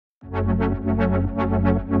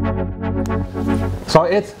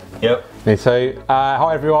Excited? Yep. Me too.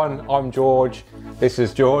 Hi everyone, I'm George. This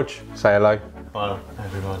is George. Say hello. Hello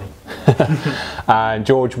everybody. And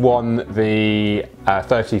George won the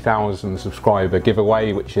 30,000 subscriber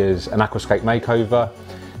giveaway, which is an Aquascape makeover.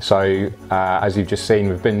 So as you've just seen,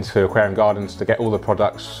 we've been to Aquarium Gardens to get all the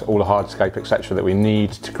products, all the hardscape, etc. that we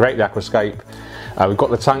need to create the aquascape. We've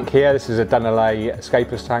got the tank here. This is a Dennerle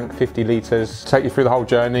Scapers tank, 50 litres. Take you through the whole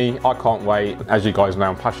journey. I can't wait. As you guys know,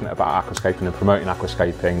 I'm passionate about aquascaping and promoting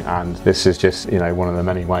aquascaping, and this is just, you know, one of the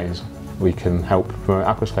many ways we can help promote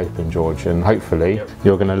aquascaping, George, and hopefully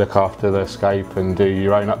you're going to look after the scape and do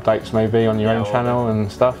your own updates maybe on your own channel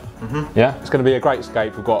and stuff. Yeah, it's going to be a great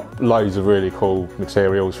scape. We've got loads of really cool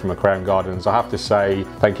materials from Aquarium Gardens. I have to say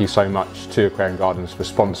thank you so much to Aquarium Gardens for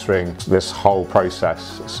sponsoring this whole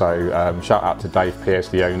process. So shout out to Dave Pierce,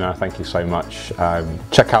 the owner, thank you so much.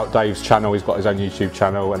 Check out Dave's channel, he's got his own YouTube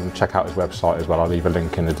channel, and check out his website as well. I'll leave a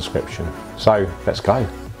link in the description. So let's go.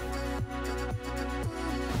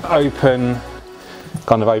 Open,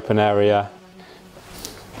 kind of open area.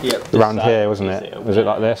 Yep, around here, wasn't it? Was it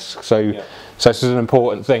like this? So, yep. So this is an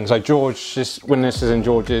important thing. So George, when this is in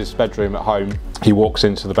George's bedroom at home, he walks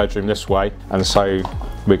into the bedroom this way, and so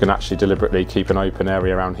we can actually deliberately keep an open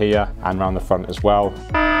area around here and around the front as well.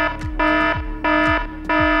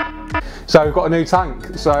 So we've got a new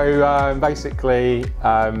tank. So basically,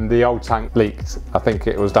 the old tank leaked. I think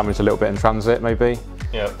it was damaged a little bit in transit, maybe.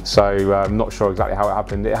 Yeah. So I'm not sure exactly how it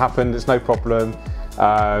happened. It happened, it's no problem.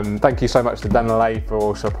 Thank you so much to Dennerle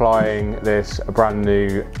for supplying this brand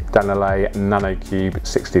new Dennerle NanoCube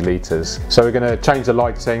 60 litres. So we're going to change the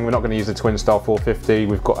lighting. We're not going to use the Twinstar 450.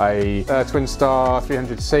 We've got a Twinstar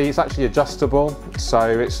 300C. It's actually adjustable. So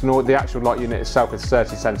it's not, the actual light unit itself is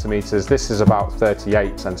 30 centimetres. This is about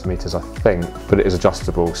 38 centimetres, I think, but it is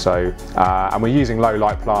adjustable. So, and we're using low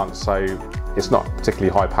light plants. So it's not particularly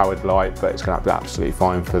high powered light, but it's going to be absolutely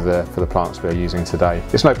fine for the plants we're using today.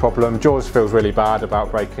 It's no problem. George feels really bad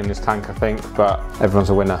about breaking this tank, I think, but everyone's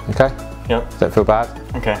a winner, okay? Yep. Does that feel bad?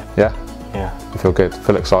 Okay. Yeah? Yeah. You feel good?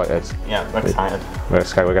 Feel excited? Yeah, we're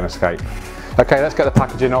excited. We're going to escape. Okay, let's get the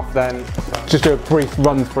packaging off then. Just do a brief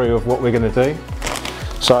run through of what we're going to do.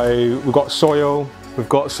 So we've got soil, we've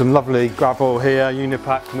got some lovely gravel here,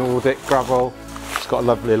 Unipac Nordic gravel. It's got a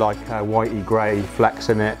lovely like whitey grey flecks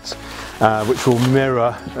in it, which will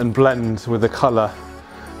mirror and blend with the colour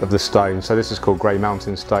of the stone. So this is called Grey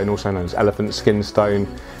Mountain Stone, also known as elephant skin stone.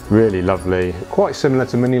 Really lovely, quite similar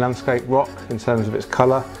to mini landscape rock in terms of its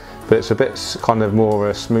colour, but it's a bit kind of more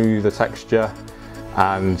a smoother texture,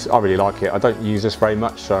 and I really like it. I don't use this very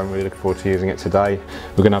much, so I'm really looking forward to using it today.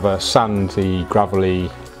 We're going to have a sandy, gravelly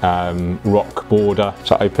rock border,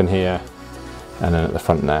 so open here and then at the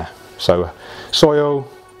front there. So soil,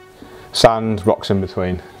 sand, rocks in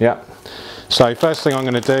between. Yeah. So first thing I'm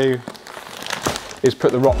going to do is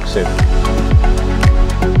put the rocks in.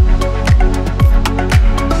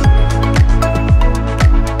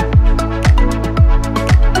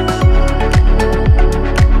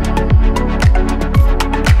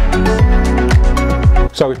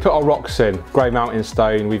 So we've put our rocks in, Grey Mountain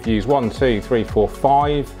Stone. We've used 1, 2, 3, 4,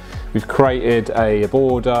 5. We've created a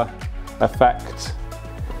border effect.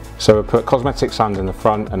 So we'll put cosmetic sand in the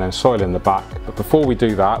front and then soil in the back. But before we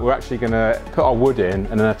do that, we're actually going to put our wood in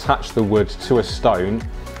and then attach the wood to a stone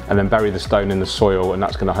and then bury the stone in the soil, and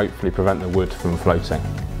that's going to hopefully prevent the wood from floating.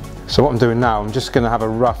 So what I'm doing now, I'm just going to have a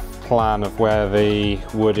rough plan of where the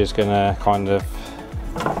wood is going to kind of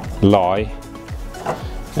lie.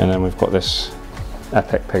 And then we've got this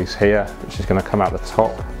epic piece here, which is going to come out the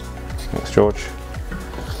top. Thanks, George.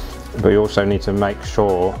 But you also need to make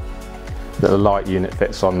sure that the light unit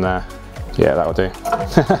fits on there. Yeah, that'll do.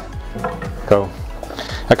 Cool.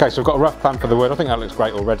 Okay, so we've got a rough plan for the wood. I think that looks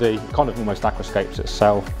great already. It kind of almost aquascapes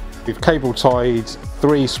itself. We've cable tied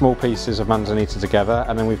 3 small pieces of Manzanita together,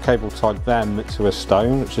 and then we've cable tied them to a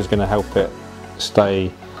stone, which is going to help it stay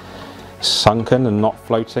sunken and not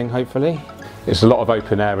floating, hopefully. It's a lot of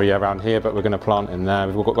open area around here, but we're going to plant in there.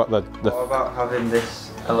 We've got the What about having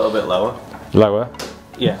this a little bit lower? Lower?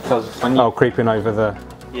 Yeah, because when you... Oh, creeping over the...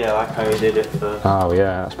 Yeah, like how you did it for... Oh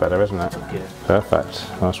yeah, that's better, isn't it? Yeah. Perfect.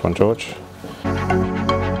 Nice one, George.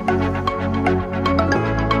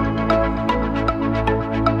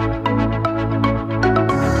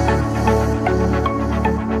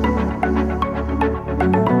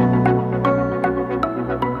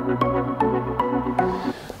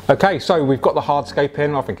 Okay, so we've got the hardscape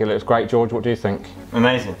in. I think it looks great, George. What do you think?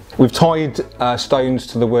 Amazing. We've tied stones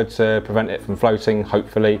to the wood to prevent it from floating,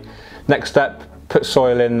 hopefully. Next step, put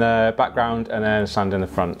soil in the background and then sand in the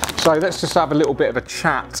front. So let's just have a little bit of a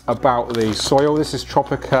chat about the soil. This is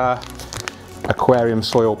Tropica aquarium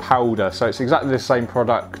soil powder. So it's exactly the same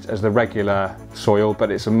product as the regular soil,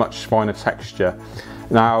 but it's a much finer texture.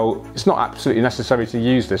 Now, it's not absolutely necessary to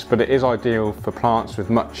use this, but it is ideal for plants with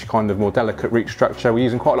much kind of more delicate root structure. We're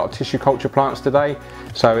using quite a lot of tissue culture plants today,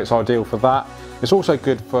 so it's ideal for that. It's also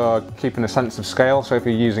good for keeping a sense of scale, so if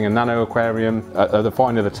you're using a nano aquarium, the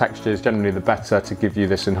finer the texture is generally the better to give you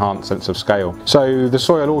this enhanced sense of scale. So the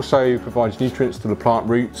soil also provides nutrients to the plant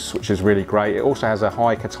roots, which is really great. It also has a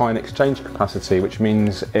high cation exchange capacity, which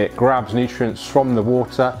means it grabs nutrients from the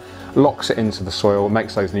water, locks it into the soil,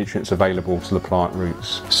 makes those nutrients available to the plant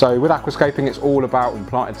roots. So with aquascaping, it's all about, in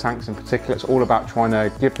planted tanks in particular, it's all about trying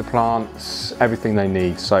to give the plants everything they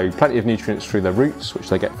need. So plenty of nutrients through their roots, which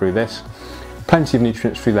they get through this, plenty of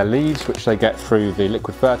nutrients through their leaves, which they get through the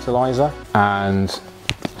liquid fertiliser, and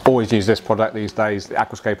always use this product these days, the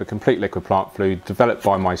Aquascape Complete Liquid Plant Fluid, developed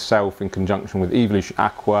by myself in conjunction with Evolution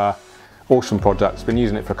Aqua. Awesome product, been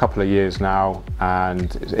using it for a couple of years now,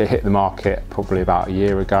 and it hit the market probably about a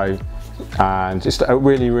year ago, and it's a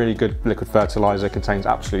really good liquid fertiliser. Contains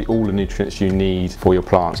absolutely all the nutrients you need for your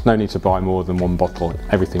plants. No need to buy more than one bottle,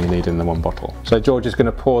 everything you need in the one bottle. So George is going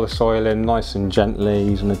to pour the soil in nice and gently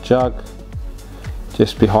using a jug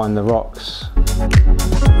just behind the rocks.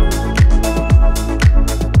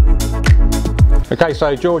 Okay,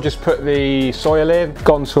 so George has put the soil in,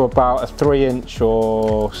 gone to about a 3"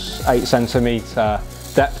 or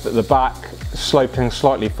 8cm depth at the back, sloping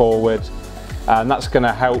slightly forward, and that's going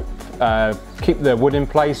to help keep the wood in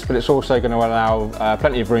place, but it's also going to allow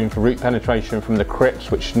plenty of room for root penetration from the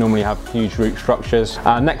crypts, which normally have huge root structures.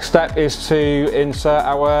 Next step is to insert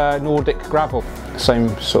our Nordic gravel. Same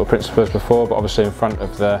sort of principle as before, but obviously in front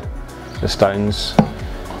of the stones.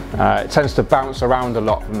 It tends to bounce around a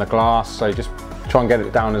lot from the glass, so just try and get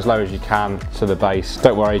it down as low as you can to the base.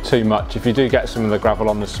 Don't worry too much. If you do get some of the gravel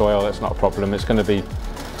on the soil, it's not a problem. It's going to be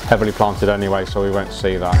heavily planted anyway, so we won't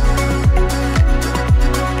see that.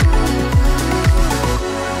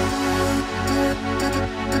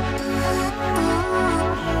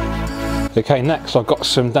 Okay, next I've got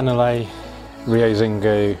some Dennerle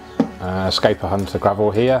Xingu Scaper Hunter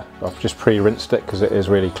gravel here. I've just pre-rinsed it because it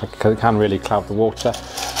can really cloud the water.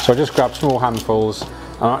 So I just grabbed small handfuls.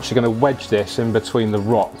 I'm actually going to wedge this in between the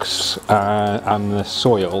rocks and the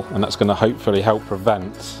soil, and that's going to hopefully help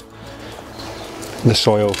prevent the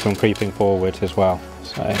soil from creeping forward as well.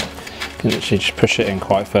 So you can literally just push it in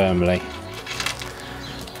quite firmly,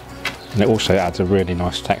 and it also adds a really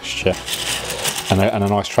nice texture and a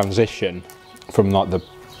nice transition from like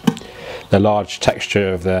the large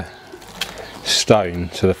texture of the stone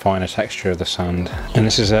to the finer texture of the sand. And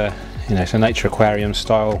this is it's a nature aquarium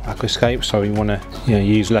style aquascape, so we want to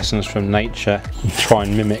use lessons from nature and try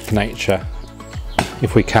and mimic nature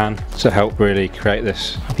if we can to help really create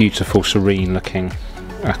this beautiful, serene looking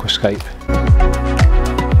aquascape.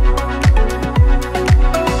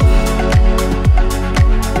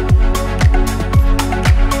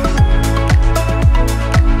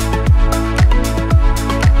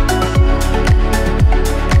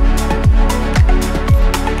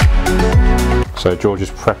 So George is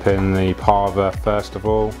prepping the parva first of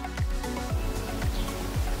all.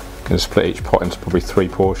 Going to split each pot into probably 3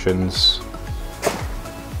 portions.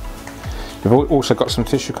 We've also got some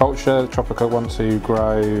tissue culture. The Tropica want to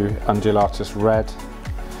grow undulatus red,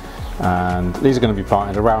 and these are going to be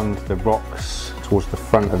planted around the rocks towards the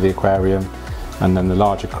front of the aquarium, and then the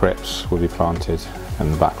larger crypts will be planted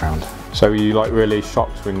in the background. So were you like really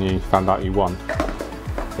shocked when you found out you won?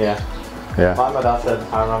 Yeah. Yeah. Like my dad said,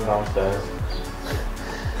 I ran downstairs.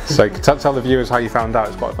 So tell the viewers how you found out.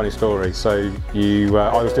 It's quite a funny story. So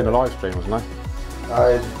I was doing a live stream, wasn't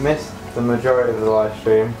I? I missed the majority of the live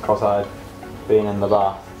stream because I'd been in the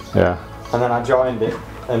bath. Yeah. And then I joined it,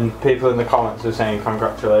 and people in the comments were saying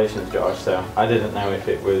congratulations, George. So I didn't know if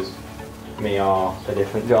it was me or a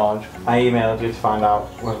different George. I emailed you to find out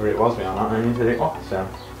whether it was me or not, and you said it was. So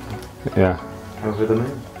yeah. Over the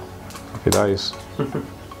moon. Happy days.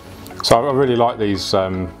 So I really like these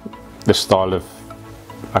this style of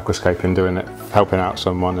aquascaping, doing it, helping out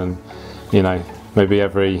someone, and maybe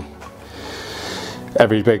every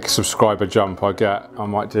big subscriber jump I get, I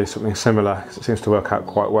might do something similar, because it seems to work out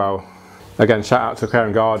quite well. Again, shout out to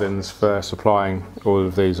Aquarium Gardens for supplying all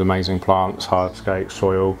of these amazing plants, hardscape,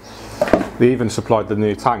 soil. They even supplied the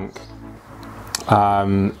new tank,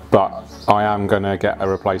 but I am going to get a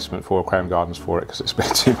replacement for Aquarium Gardens for it, because it's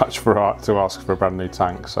been too much to ask for a brand new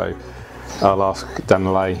tank. So I'll ask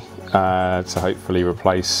Dennerle to hopefully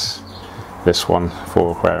replace this one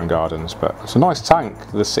for Aquarium Gardens, but it's a nice tank,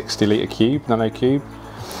 the 60 litre cube, NanoCube.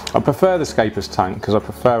 I prefer the Scapers tank because I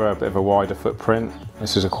prefer a bit of a wider footprint.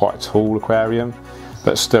 This is a quite tall aquarium,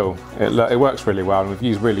 but still, it works really well, and we've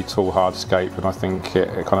used really tall hardscape, and I think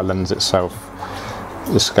it kind of lends itself,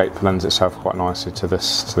 the scape lends itself quite nicely to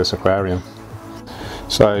this aquarium.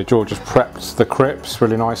 So George has prepped the crypts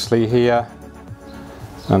really nicely here,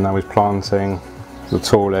 and now he's planting the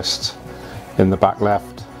tallest in the back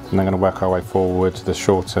left, and then going to work our way forward to the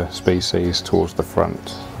shorter species towards the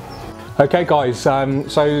front. Okay guys,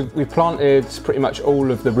 so we've planted pretty much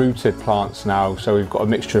all of the rooted plants now. So we've got a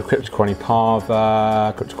mixture of Cryptocoryne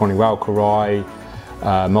parva, Cryptocoryne walkeri,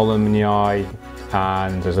 moehlmennii,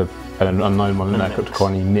 and there's an unknown one in there,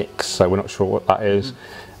 Cryptocoryne mix, so we're not sure what that is.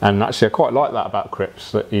 And actually I quite like that about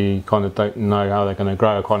crypts, that you kind of don't know how they're going to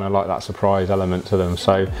grow. I kind of like that surprise element to them.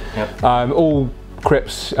 So all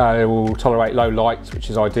crypts will tolerate low light, which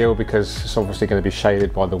is ideal because it's obviously going to be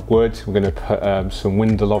shaded by the wood. We're going to put some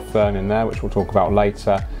Dennerle fern in there, which we'll talk about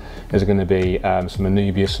later. There's going to be some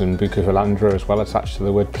Anubias and Bucephalandra as well attached to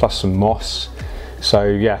the wood, plus some moss. So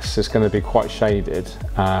yes, it's going to be quite shaded,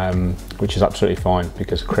 which is absolutely fine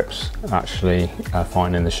because crypts are actually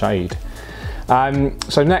fine in the shade.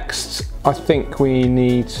 So next, I think we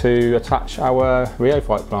need to attach our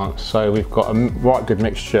rheophyte plants. So we've got a right good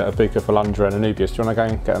mixture of Bucephalandra and Anubias. Do you want to go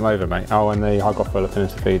and get them over, mate? Oh, and the Hygrophilia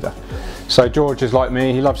pinnatifida. So George is like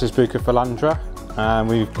me, he loves his Bucephalandra.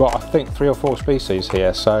 We've got, I think, 3 or 4 species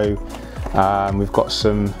here. So we've got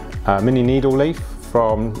some mini needle leaf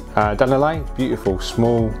from Dennerle, beautiful,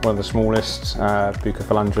 small, one of the smallest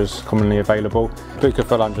Bucephalandras commonly available.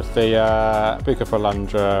 Bucephalandra Theia,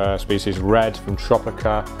 Bucephalandra species red from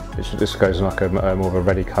Tropica, which this goes in like a more of a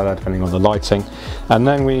reddy colour depending on the lighting. And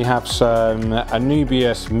then we have some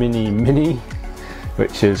Anubias mini,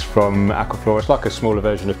 which is from Aquaflora. It's like a smaller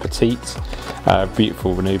version of Petite,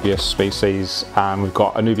 beautiful Anubias species. And we've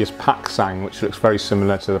got Anubias Paxang, which looks very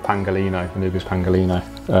similar to the Pangolino, Anubias Pangolino,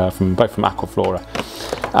 both from Aquaflora.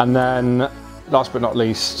 And then, last but not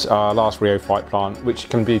least, our last rheophyte plant, which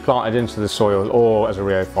can be planted into the soil or as a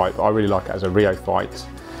rheophyte, but I really like it as a rheophyte.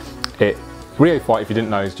 Rheophyte, if you didn't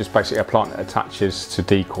know, is just basically a plant that attaches to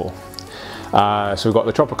decor. So we've got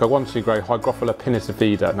the Tropica 1-2 grade Hygrophilia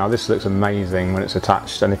pinnatifida. Now this looks amazing when it's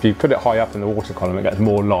attached, and if you put it high up in the water column it gets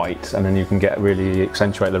more light, and then you can really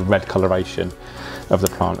accentuate the red coloration of the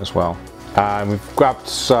plant as well. We've grabbed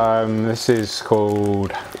some, this is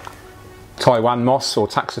called Taiwan moss or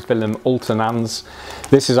Taxiphyllum alternans.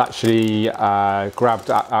 This is actually grabbed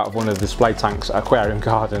out of one of the display tanks at Aquarium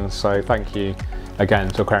Gardens, so thank you again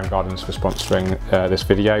to Aquarium Gardens for sponsoring this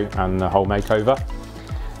video and the whole makeover.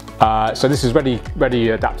 So this is ready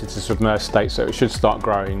adapted to submerged state, so it should start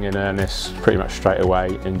growing in earnest pretty much straight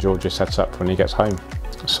away in George's setup when he gets home.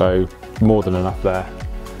 So more than enough there.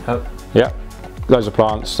 Oh. Yeah, loads of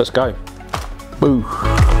plants, let's go. Boo.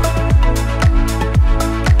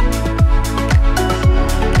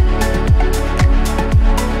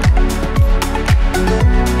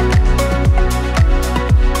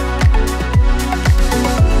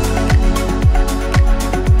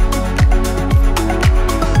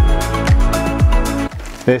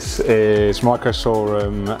 This is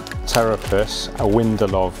Microsorum terapus, a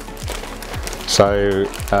Dennerle. So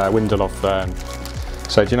Dennerle fern.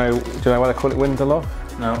 So do you know why they call it Dennerle?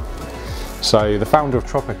 No. So the founder of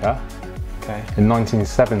Tropica, in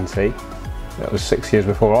 1970, that was 6 years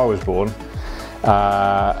before I was born.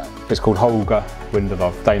 It's called Holger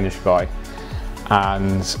Dennerle, Danish guy,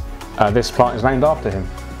 and this plant is named after him.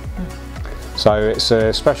 So it's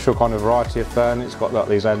a special kind of variety of fern. It's got like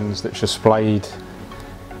these ends that are splayed.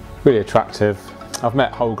 Really attractive. I've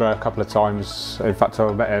met Holger a couple of times. In fact,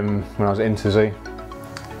 I met him when I was at Interzoo.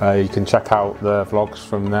 You can check out the vlogs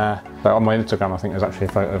from there. So on my Instagram, I think there's actually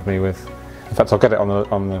a photo of me with. In fact, I'll get it on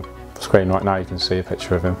the screen right now. You can see a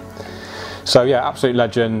picture of him. So yeah, absolute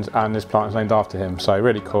legend, and this plant is named after him. So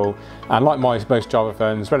really cool. And like most Java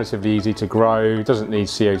ferns, relatively easy to grow. Doesn't need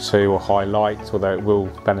CO2 or high light, although it will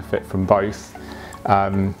benefit from both.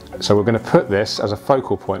 So we're going to put this as a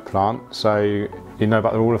focal point plant. So you know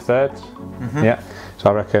about the rule of thirds? Mm-hmm. Yeah.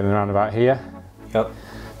 So I reckon around about here. Yep.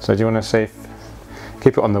 So do you want to see if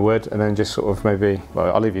keep it on the wood and then just sort of maybe,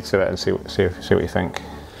 well, I'll leave you to it and see what you think.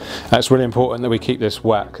 It's really important that we keep this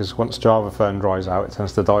wet because once Java fern dries out, it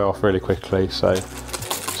tends to die off really quickly. So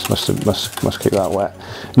must keep that wet.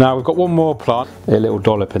 Now we've got one more plant, a little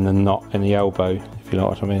dollop in the knot in the elbow, if you know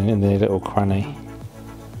what I mean, in the little cranny.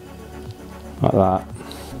 Like that,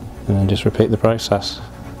 and then just repeat the process.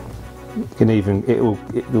 It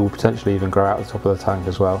will potentially even grow out the top of the tank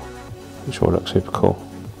as well, which will look super cool.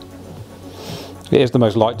 It is the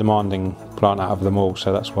most light demanding plant out of them all,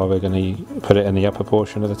 so that's why we're going to put it in the upper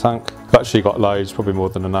portion of the tank. We've actually got loads, probably more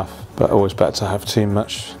than enough, but always better to have too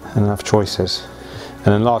much and enough choices. And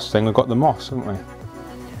then last thing, we've got the moss, haven't we?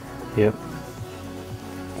 Yep. Do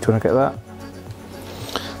you want to get that?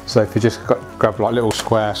 So if you just grab like little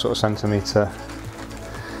square sort of centimetre,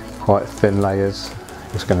 quite thin layers,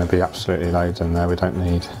 it's going to be absolutely loads in there. We don't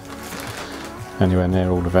need anywhere near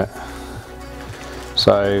all of it.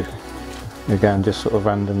 So again, just sort of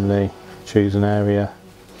randomly choose an area.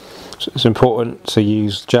 So it's important to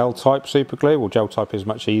use gel type super glue. Well, gel type is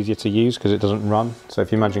much easier to use because it doesn't run. So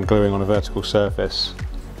if you imagine gluing on a vertical surface,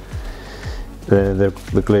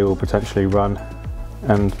 the glue will potentially run,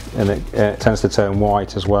 and it tends to turn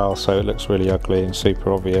white as well, so it looks really ugly and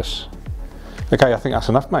super obvious. Okay, I think that's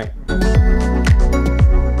enough, mate.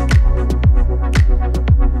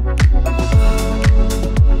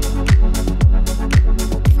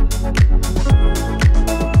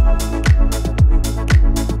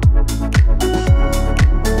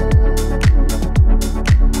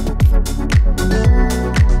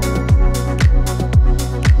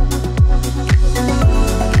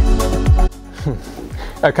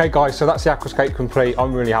 Okay guys, so that's the Aquascape complete.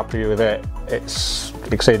 I'm really happy with it. It's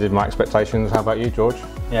exceeded my expectations. How about you, George?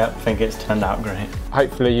 Yeah, I think it's turned out great.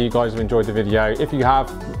 Hopefully you guys have enjoyed the video. If you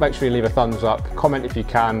have, make sure you leave a thumbs up, comment if you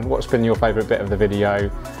can, what's been your favourite bit of the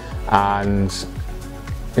video, and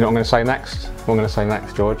you know what I'm going to say next? What I'm going to say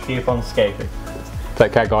next, George? Keep on scaping.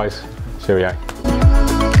 Take care guys, cheerio.